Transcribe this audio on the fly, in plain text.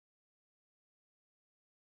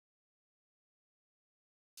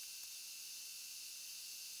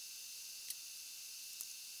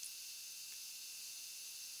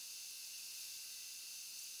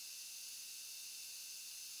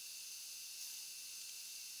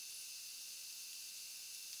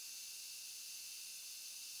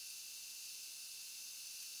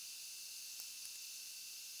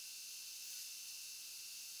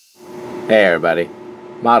Hey everybody,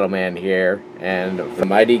 ModelMan here, and the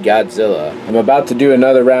mighty Godzilla. I'm about to do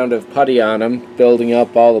another round of putty on him, building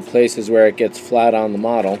up all the places where it gets flat on the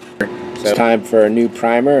model. So it's time for a new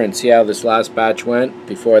primer and see how this last batch went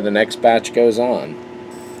before the next batch goes on.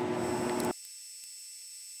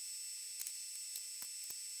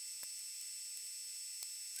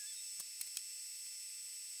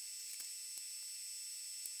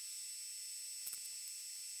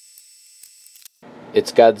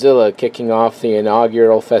 It's Godzilla kicking off the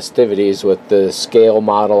inaugural festivities with the scale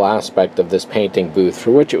model aspect of this painting booth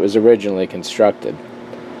for which it was originally constructed.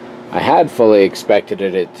 I had fully expected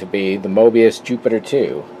it to be the Mobius Jupiter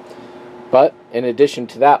 2, but in addition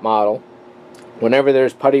to that model, whenever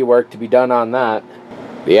there's putty work to be done on that,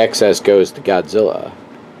 the excess goes to Godzilla.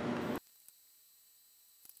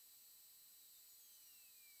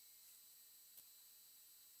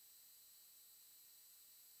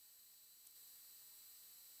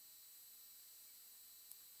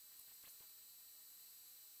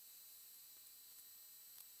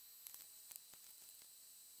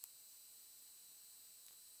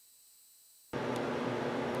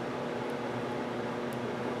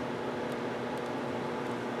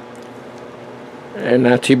 And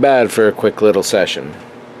not too bad for a quick little session.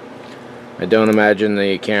 I don't imagine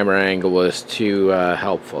the camera angle was too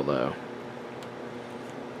helpful though.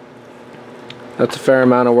 That's a fair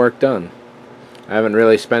amount of work done. I haven't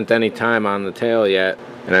really spent any time on the tail yet,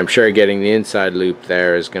 and I'm sure getting the inside loop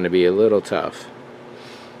there is going to be a little tough.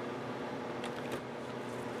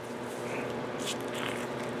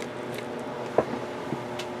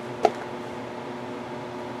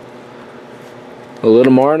 A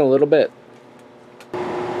little more and a little bit.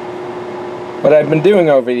 What I've been doing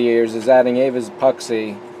over the years is adding Aves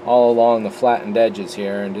Apolxie all along the flattened edges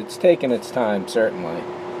here, and it's taken its time, certainly.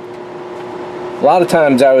 A lot of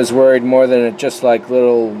times I was worried more than it just like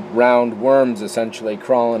little round worms essentially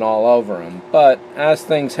crawling all over them, but as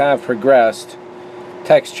things have progressed,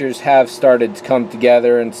 textures have started to come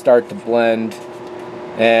together and start to blend,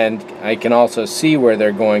 and I can also see where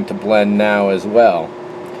they're going to blend now as well.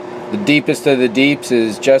 The deepest of the deeps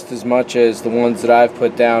is just as much as the ones that I've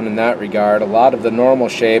put down in that regard. A lot of the normal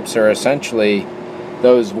shapes are essentially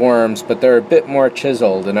those worms, but they're a bit more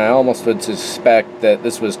chiseled, and I almost would suspect that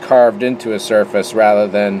this was carved into a surface rather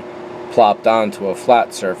than plopped onto a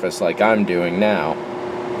flat surface like I'm doing now.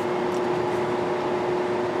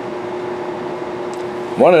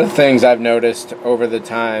 One of the things I've noticed over the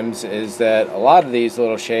times is that a lot of these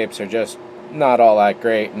little shapes are just not all that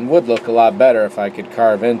great and would look a lot better if I could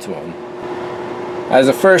carve into them. As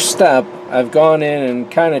a first step, I've gone in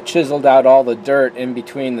and kind of chiseled out all the dirt in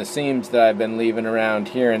between the seams that I've been leaving around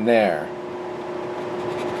here and there.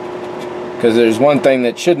 Because there's one thing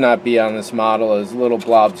that should not be on this model is little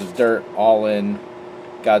blobs of dirt all in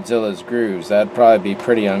Godzilla's grooves. That'd probably be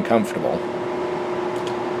pretty uncomfortable.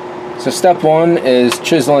 So step one is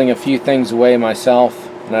chiseling a few things away myself,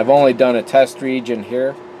 and I've only done a test region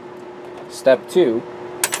here. Step 2,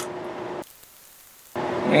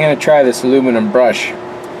 I'm going to try this aluminum brush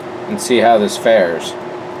and see how this fares.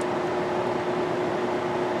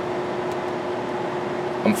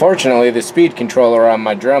 Unfortunately, the speed controller on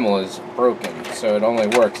my Dremel is broken, so it only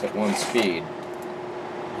works at one speed.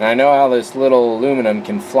 And I know how this little aluminum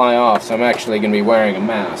can fly off, so I'm actually going to be wearing a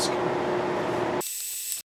mask.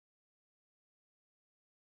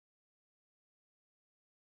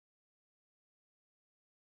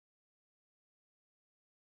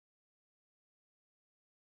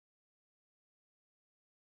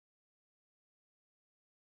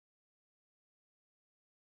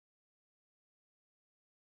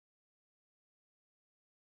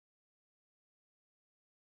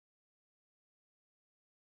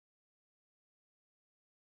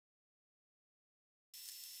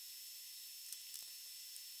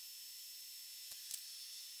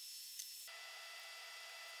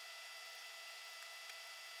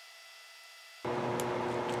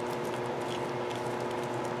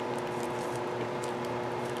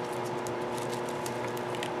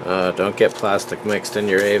 Don't get plastic mixed in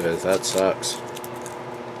your Aves, that sucks.